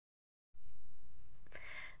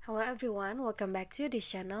Hello everyone, welcome back to this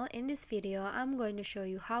channel. In this video, I'm going to show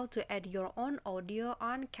you how to add your own audio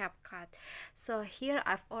on Capcut. So here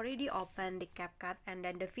I've already opened the Capcut, and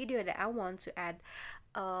then the video that I want to add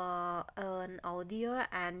an audio,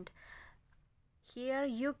 and here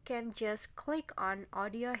you can just click on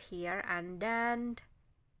audio here, and then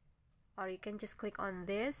or you can just click on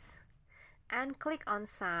this and click on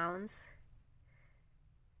sounds.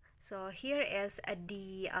 So here is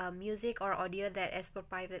the music or audio that is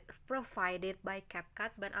provided by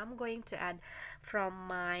Capcut, but I'm going to add from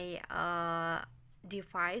my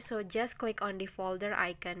device. So just click on the folder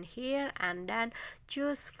icon here and then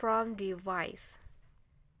choose from device.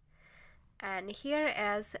 And here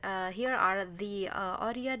are the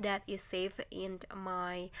audio that is saved in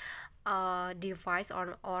my device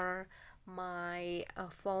or my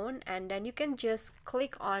phone, and then you can just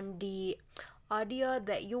click on the audio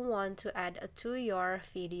that you want to add to your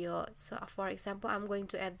video. So for example, I'm going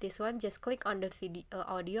to add this one. Just click on the video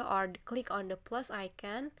audio or click on the plus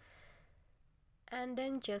icon, and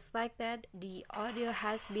then just like that, the audio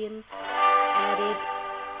has been added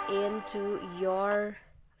into your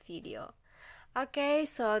video. Okay,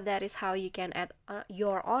 so that is how you can add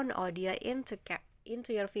your own audio into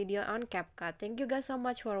your video on Capcut. Thank you guys so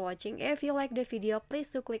much for watching. If you like the video, please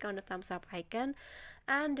do click on the thumbs up icon,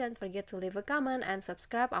 and don't forget to leave a comment and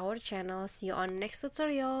subscribe our channel. See you on next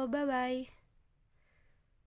tutorial. Bye bye.